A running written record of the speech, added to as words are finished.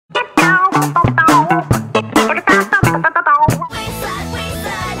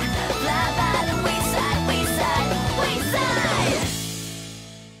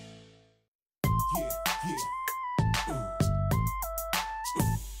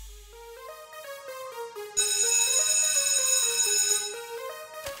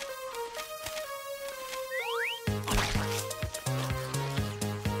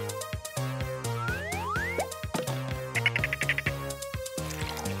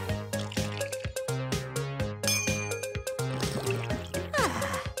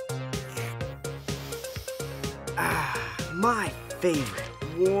My favorite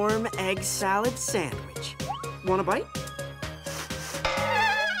warm egg salad sandwich. Want a bite?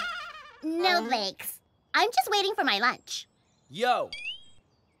 No thanks. I'm just waiting for my lunch. Yo!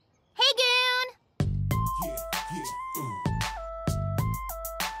 Hey, Goon!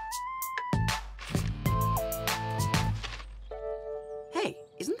 Hey,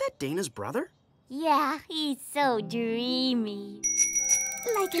 isn't that Dana's brother? Yeah, he's so dreamy.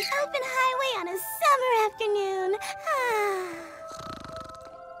 Like an open highway on a summer afternoon.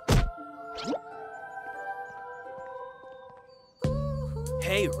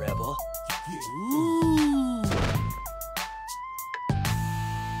 Hey, Rebel. Ooh.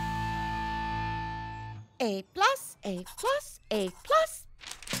 A plus, A plus, A plus.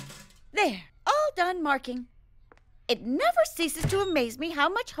 There, all done marking. It never ceases to amaze me how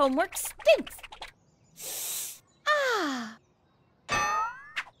much homework stinks. Ah.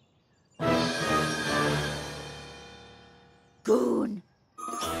 Goon.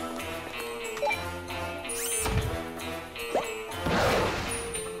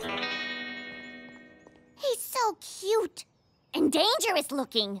 He's so cute and dangerous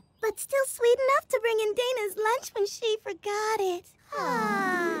looking. But still sweet enough to bring in Dana's lunch when she forgot it.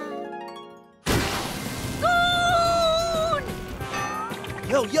 Goon!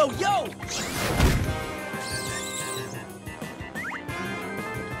 Yo, yo, yo!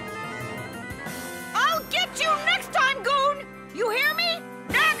 I'll get you next time, Goon! You hear me?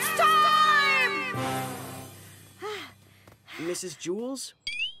 Next time! Mrs. Jules?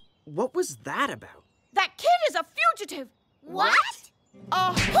 What was that about? That kid is a fugitive! What?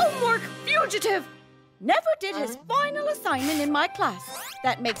 A homework fugitive! Never did his final assignment in my class.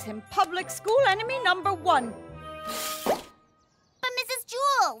 That makes him public school enemy #1. But Mrs.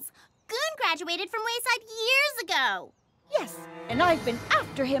 Jules, Goon graduated from Wayside years ago. Yes, and I've been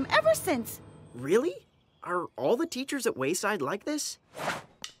after him ever since. Really? Are all the teachers at Wayside like this?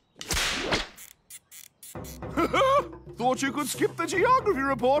 Thought you could skip the geography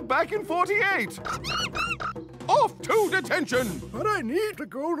report back in '48. Off to detention! But I need to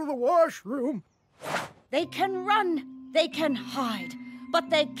go to the washroom. They can run, they can hide, but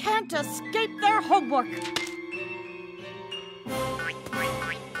they can't escape their homework. We've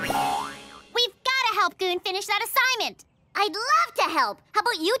got to help Goon finish that assignment. I'd love to help. How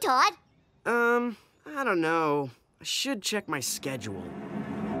about you, Todd? I don't know. I should check my schedule.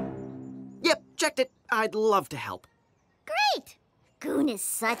 Yep, checked it. I'd love to help. Great. Goon is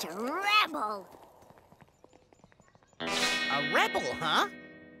such a rebel. A rebel, huh?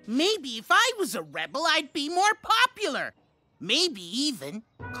 Maybe if I was a rebel, I'd be more popular. Maybe even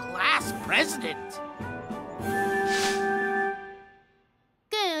class president.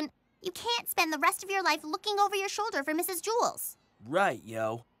 Goon, you can't spend the rest of your life looking over your shoulder for Mrs. Jules. Right,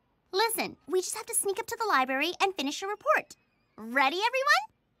 yo. Listen, we just have to sneak up to the library and finish your report. Ready, everyone?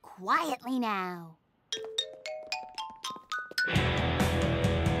 Quietly now.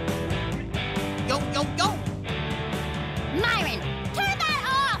 Yo, yo, yo! Myron, turn that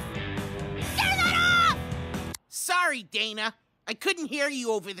off! Turn that off! Sorry, Dana. I couldn't hear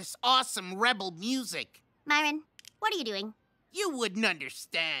you over this awesome rebel music. Myron, what are you doing? You wouldn't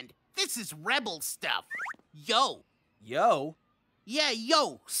understand. This is rebel stuff. Yo. Yo? Yeah,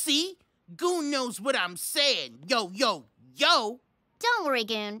 yo, see? Goon knows what I'm saying. Yo, yo, yo! Don't worry,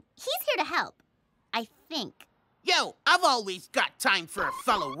 Goon. He's here to help. I think. Yo, I've always got time for a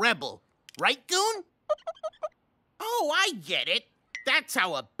fellow rebel. Right, Goon? Oh, I get it. That's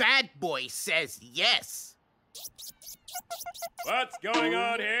how a bad boy says yes. What's going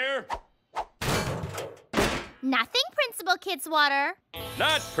on here? Nothing, Principal Kidswatter.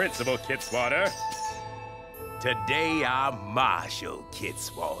 Not Principal Kidswatter. Today I'm Marshal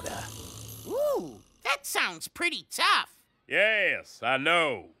Kidswatter. Ooh, that sounds pretty tough. Yes, I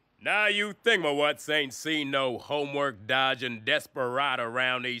know. Now you thingamawats ain't seen no homework dodging desperado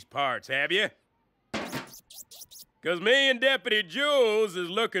around these parts, have you? 'Cause me and Deputy Jules is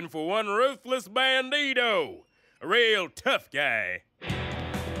looking for one ruthless bandito. A real tough guy.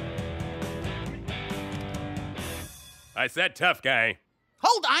 I said tough guy.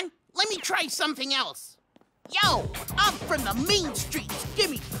 Hold on, let me try something else. Yo, I'm from the mean streets. Give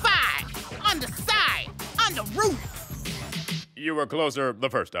me 5. On the side, on the roof. You were closer the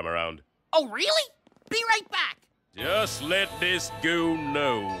first time around. Oh, really? Be right back. Just let this goon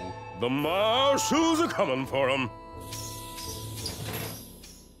know the marshals are coming for him.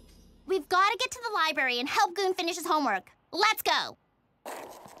 We've got to get to the library and help Goon finish his homework. Let's go.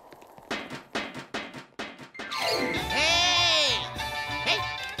 Hey! Hey,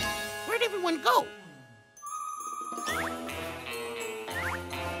 where'd everyone go?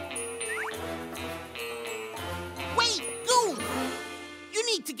 Wait, Goon!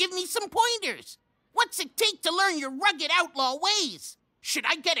 give me some pointers. What's it take to learn your rugged outlaw ways? Should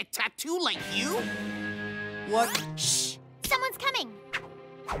I get a tattoo like you? What? Shh! Someone's coming.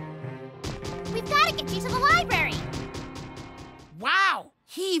 We've got to get you to the library. Wow,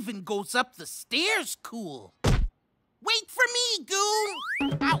 he even goes up the stairs cool. Wait for me,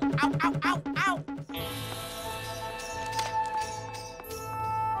 Goon! Ow, ow, ow, ow, ow!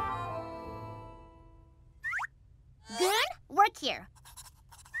 Goon, work here.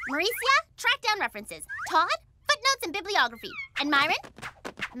 Mauricia, track down references. Todd, footnotes and bibliography. And Myron?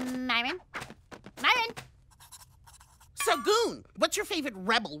 Myron? So, Goon, what's your favorite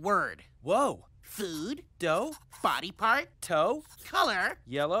rebel word? Whoa. Food, Dough, body part, toe, color.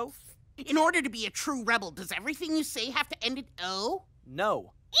 yellow. In order to be a true rebel, does everything you say have to end in O? No.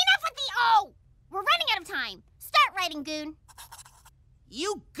 Enough with the O! We're running out of time. Start writing, Goon.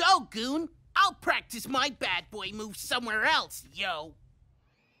 You go, Goon. I'll practice my bad boy moves somewhere else, yo.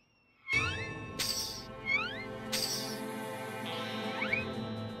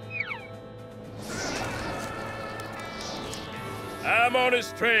 I'm on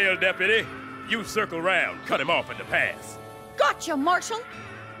his trail, Deputy. You circle round, cut him off at the pass. Gotcha, Marshal.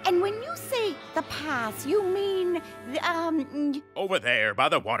 And when you say the pass, you mean the, Over there by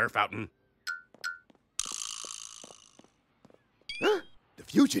the water fountain. The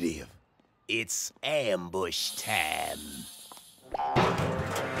fugitive. It's ambush time.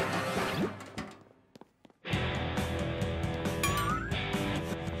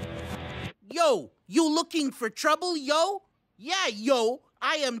 Yo, you looking for trouble, yo? Yeah, yo,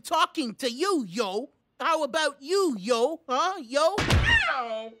 I am talking to you, yo. How about you, yo? Huh, yo?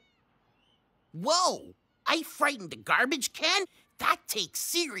 Ow! Whoa, I frightened a garbage can? That takes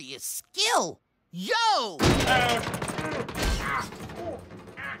serious skill. Yo!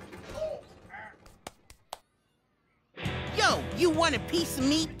 Yo, you want a piece of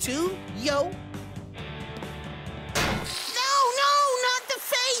meat too, yo? No, not the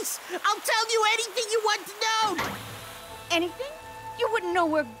face! I'll tell you anything you want to know! anything? You wouldn't know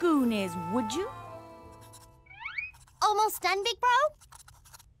where Goon is, would you? Almost done, big bro?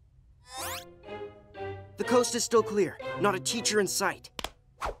 The coast is still clear. Not a teacher in sight.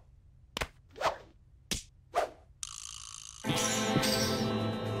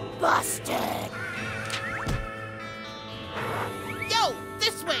 Busted! Yo,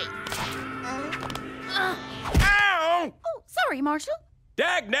 this way! Ow! Oh, sorry, Marshal.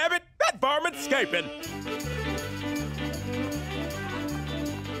 Dag nabbit, that varmint's escaping.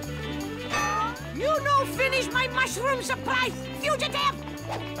 You no finish my mushroom surprise, fugitive!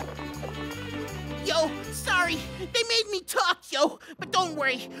 Yo, sorry, they made me talk, yo. But don't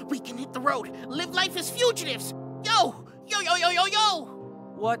worry, we can hit the road, live life as fugitives. Yo, yo, yo, yo, yo, yo!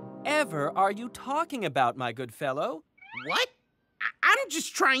 Whatever are you talking about, my good fellow? What? I'm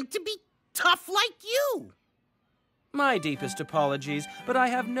just trying to be tough like you. My deepest apologies, but I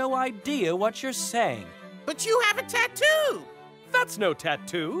have no idea what you're saying. But you have a tattoo. That's no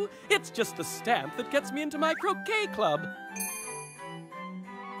tattoo. It's just the stamp that gets me into my croquet club.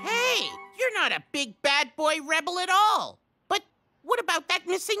 Hey, you're not a big bad boy rebel at all. But what about that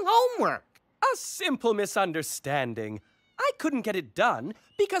missing homework? A simple misunderstanding. I couldn't get it done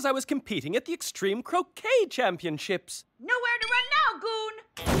because I was competing at the Extreme Croquet Championships. Nowhere to run now, Goon!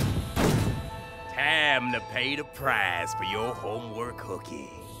 Time to pay the price for your homework hooky.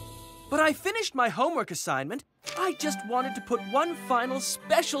 But I finished my homework assignment. I just wanted to put one final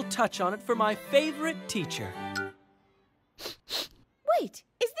special touch on it for my favorite teacher. Wait,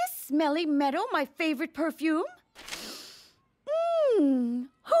 is this Smelly Meadow my favorite perfume? Who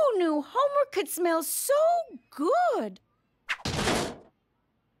knew homework could smell so good?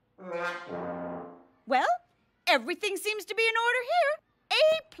 Well, everything seems to be in order here.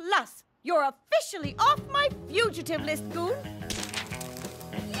 A+. You're officially off my fugitive list, Goon.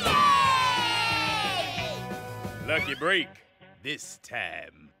 Yay! Lucky break. This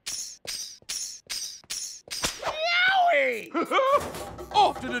time.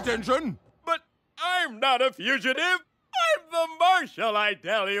 Off to detention! But I'm not a fugitive. I'm the marshal, I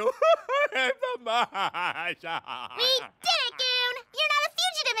tell you. I'm the marshal. We did it, Goon! You're not a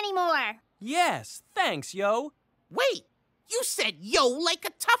fugitive anymore! Yes, thanks, yo. Wait, you said yo like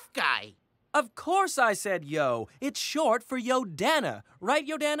a tough guy. Of course I said yo. It's short for Yodana. Right,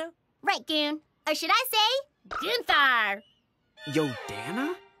 Yodana? Right, Goon. Or should I say, Gunther? Yo,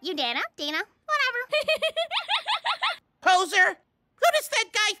 Dana? You Dana, whatever. Poser, who does that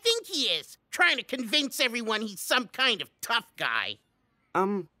guy think he is? Trying to convince everyone he's some kind of tough guy.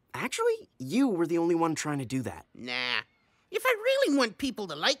 Actually, you were the only one trying to do that. Nah, if I really want people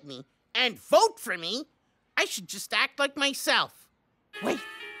to like me and vote for me, I should just act like myself. Wait,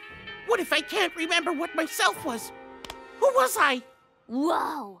 What if I can't remember what myself was? Who was I?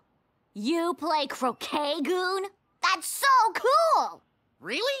 Whoa! You play croquet, Goon? That's so cool!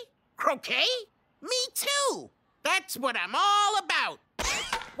 Really? Croquet? Me too! That's what I'm all about!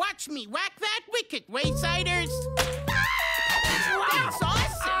 Watch me whack that wicket, Waysiders! That's awesome!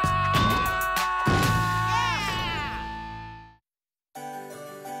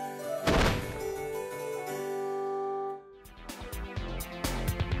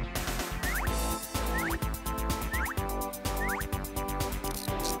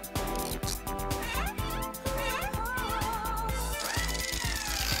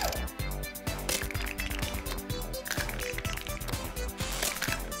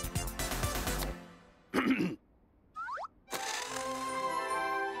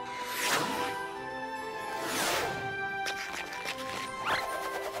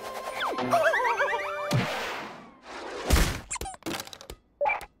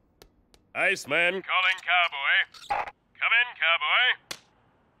 Iceman calling cowboy. Come in, cowboy.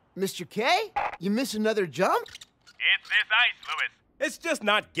 Mr. K, you miss another jump? It's this ice, Lewis. It's just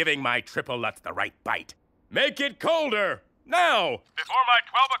not giving my triple Lutz the right bite. Make it colder! Now! Before my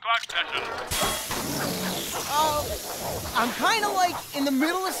 12 o'clock session. I'm kind of like in the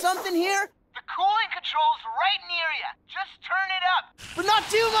middle of something here. The cooling control's right near you. Just turn it up. But not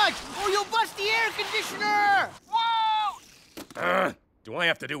too much, or you'll bust the air conditioner! Whoa! Do I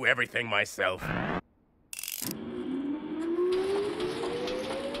have to do everything myself?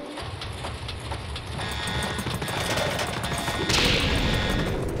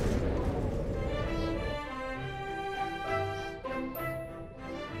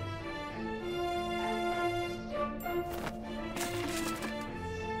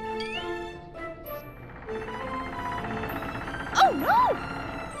 Oh, no!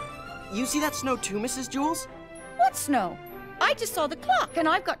 You see that snow too, Mrs. Jules? What snow? I just saw the clock, and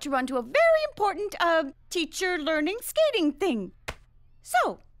I've got to run to a very important, teacher learning skating thing.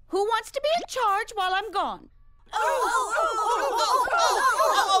 So, who wants to be in charge while I'm gone?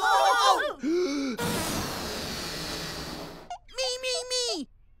 Me!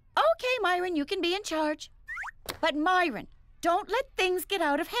 Okay, Myron, you can be in charge. But Myron, don't let things get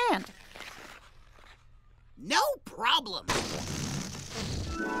out of hand. No problem.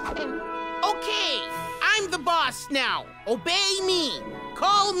 Okay, I'm the boss now. Obey me.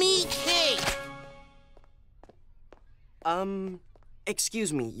 Call me King.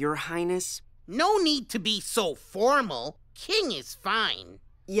 Excuse me, Your Highness? No need to be so formal. King is fine.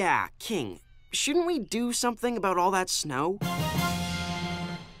 Yeah, King. Shouldn't we do something about all that snow?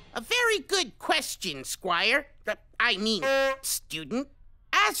 A very good question, Squire. Student.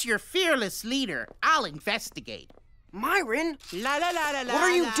 As your fearless leader, I'll investigate. Myron! La la la la la. What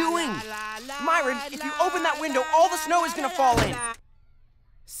are you doing? Myron, if you open that window, all the snow is gonna fall in.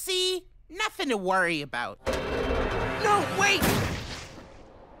 See? Nothing to worry about. No, wait!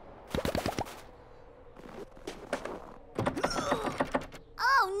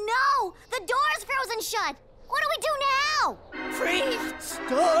 Oh no! The door's frozen shut! What do we do now? Freeze!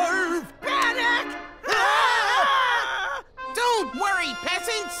 Starve! Panic! Ah! Don't worry,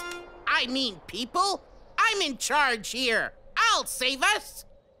 peasants! I mean people. I'm in charge here. I'll save us.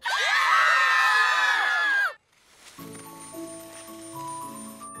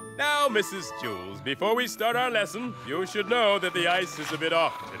 Now, Mrs. Jules, before we start our lesson, you should know that the ice is a bit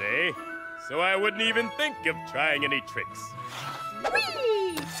off today, so I wouldn't even think of trying any tricks.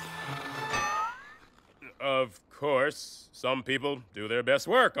 Whee! Of course, some people do their best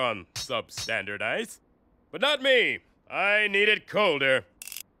work on substandard ice, but not me. I need it colder.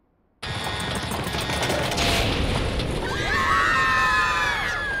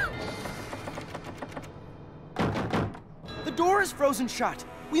 The door is frozen shut.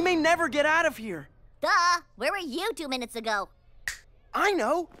 We may never get out of here. Duh! Where were you 2 minutes ago? I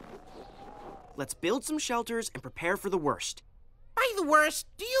know. Let's build some shelters and prepare for the worst. By the worst,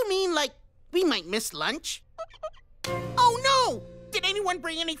 do you mean like we might miss lunch? Oh no! Did anyone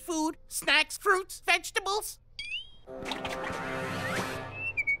bring any food? Snacks, fruits, vegetables?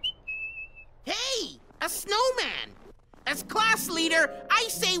 Hey! A snowman! As class leader, I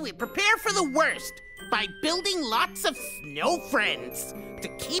say we prepare for the worst by building lots of snow friends to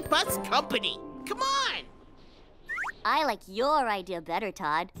keep us company. Come on! I like your idea better,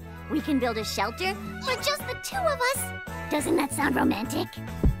 Todd. We can build a shelter for just the two of us. Doesn't that sound romantic?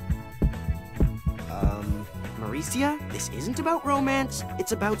 Mauricia, this isn't about romance,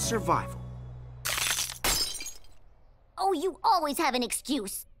 it's about survival. Oh, you always have an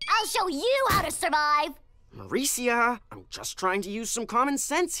excuse. I'll show you how to survive. Mauricia, I'm just trying to use some common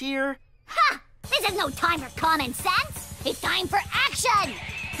sense here. Ha! This is no time for common sense. It's time for action.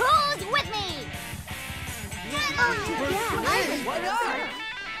 Who's with me?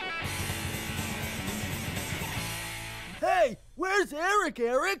 Hey, where's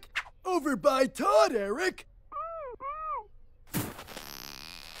Eric? Over by Todd, Eric.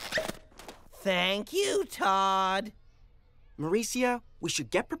 Thank you, Todd. Mauricia, we should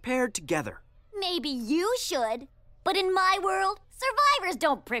get prepared together. Maybe you should. But in my world, survivors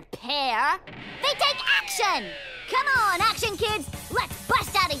don't prepare. They take action! Come on, action kids! Let's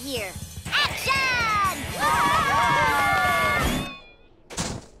bust out of here! Action!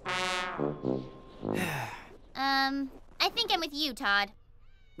 I think I'm with you, Todd.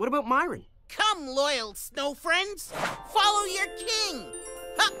 What about Myron? Come, loyal snow friends. Follow your king.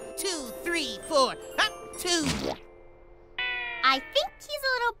 Up, 2, 3, 4. Up, 2. I think he's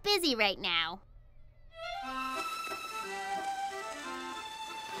a little busy right now.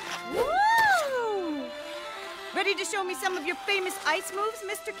 Woo! Ready to show me some of your famous ice moves,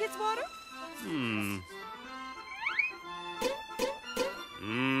 Mr. Kidswater?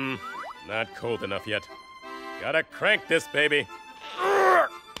 Not cold enough yet. Gotta crank this baby.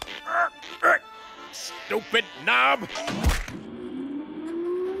 Stupid knob!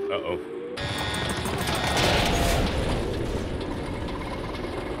 Uh-oh.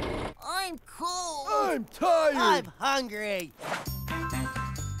 I'm cold. I'm tired. I'm hungry.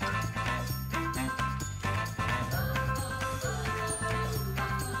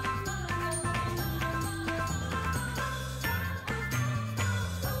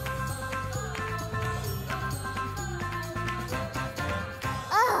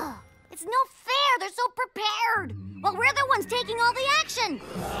 It's no fair. They're so prepared. Well, we're the ones taking all the action.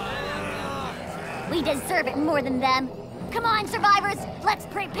 We deserve it more than them. Come on, survivors. Let's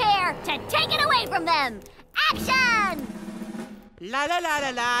prepare to take it away from them. Action! La la la la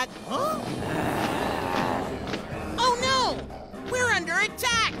la. Huh? Oh no! We're under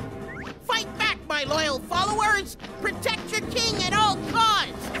attack! Fight back, my loyal followers! Protect your king at all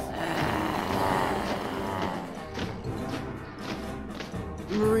costs!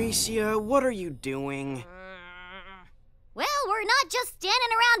 Mauricia, what are you doing? Well, we're not just standing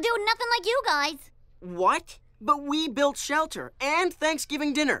around doing nothing like you guys. What? But we built shelter and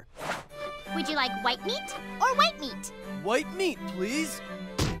Thanksgiving dinner. Would you like white meat or white meat? White meat, please.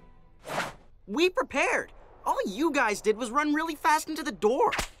 We prepared. All you guys did was run really fast into the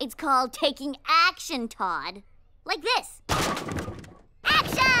door. It's called taking action, Todd. Like this.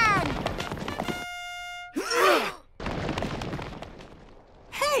 Action!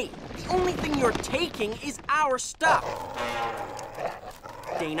 Hey, the only thing you're taking is our stuff.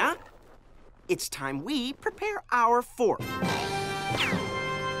 Dana, it's time we prepare our fort.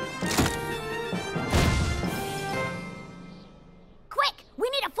 Quick, we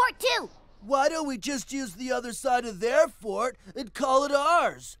need a fort too. Why don't we just use the other side of their fort and call it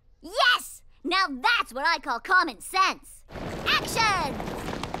ours? Yes! Now that's what I call common sense. Action!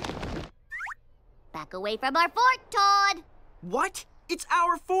 Back away from our fort, Todd. What? It's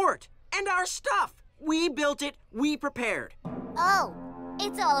our fort and our stuff. We built it, we prepared. Oh,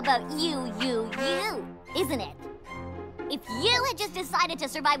 it's all about you, isn't it? If you had just decided to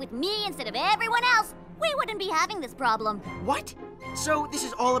survive with me instead of everyone else, we wouldn't be having this problem. What? So this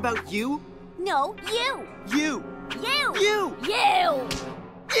is all about you? No, you. You. You. You. You.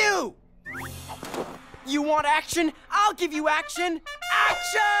 You! You want action? I'll give you action!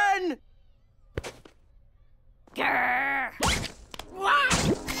 Action! Grrr.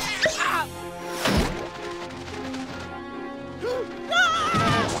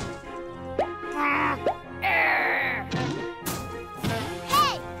 Ah! Hey!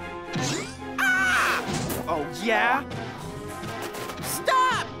 Ah! Oh, yeah?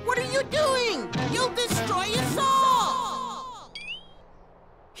 Stop! What are you doing? You'll destroy us all!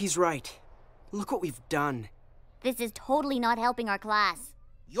 He's right. Look what we've done. This is totally not helping our class.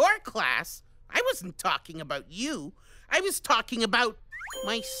 Your class? I wasn't talking about you. I was talking about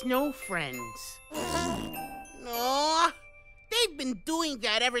my snow friends. Aw, they've been doing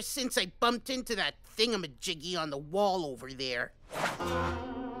that ever since I bumped into that thingamajiggy on the wall over there.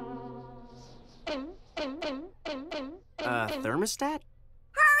 Thermostat?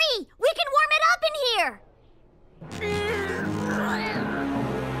 Hurry! We can warm it up in here!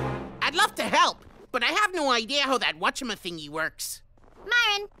 I'd love to help, but I have no idea how that whatchamathingy works.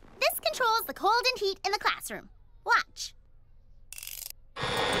 Myron, this controls the cold and heat in the classroom. Watch.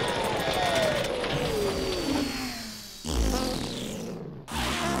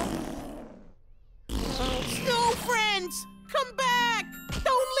 Snow friends, come back!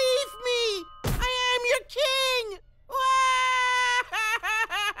 Don't leave me! I am your king!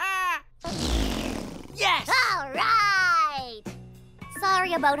 Yes! All right!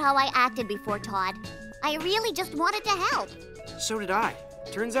 Sorry about how I acted before, Todd. I really just wanted to help. So did I.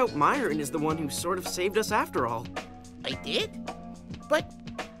 Turns out Myron is the one who sort of saved us after all. I did? But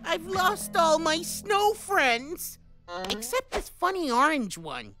I've lost all my snow friends. Except this funny orange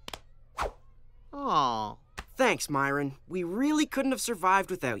one. Aw. Thanks, Myron. We really couldn't have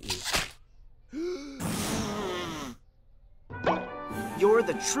survived without you. You're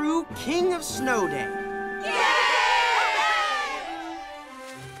the true king of Snow Day.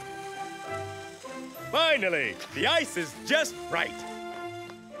 Finally, the ice is just right.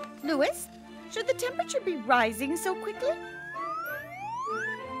 Louis, should the temperature be rising so quickly?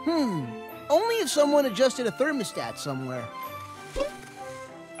 Only if someone adjusted a thermostat somewhere.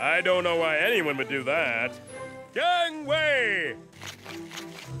 I don't know why anyone would do that. Gangway!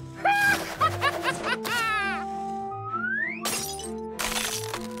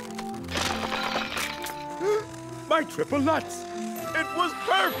 My triple nuts! It was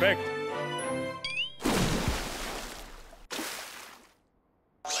perfect!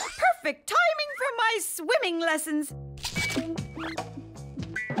 Perfect timing for my swimming lessons.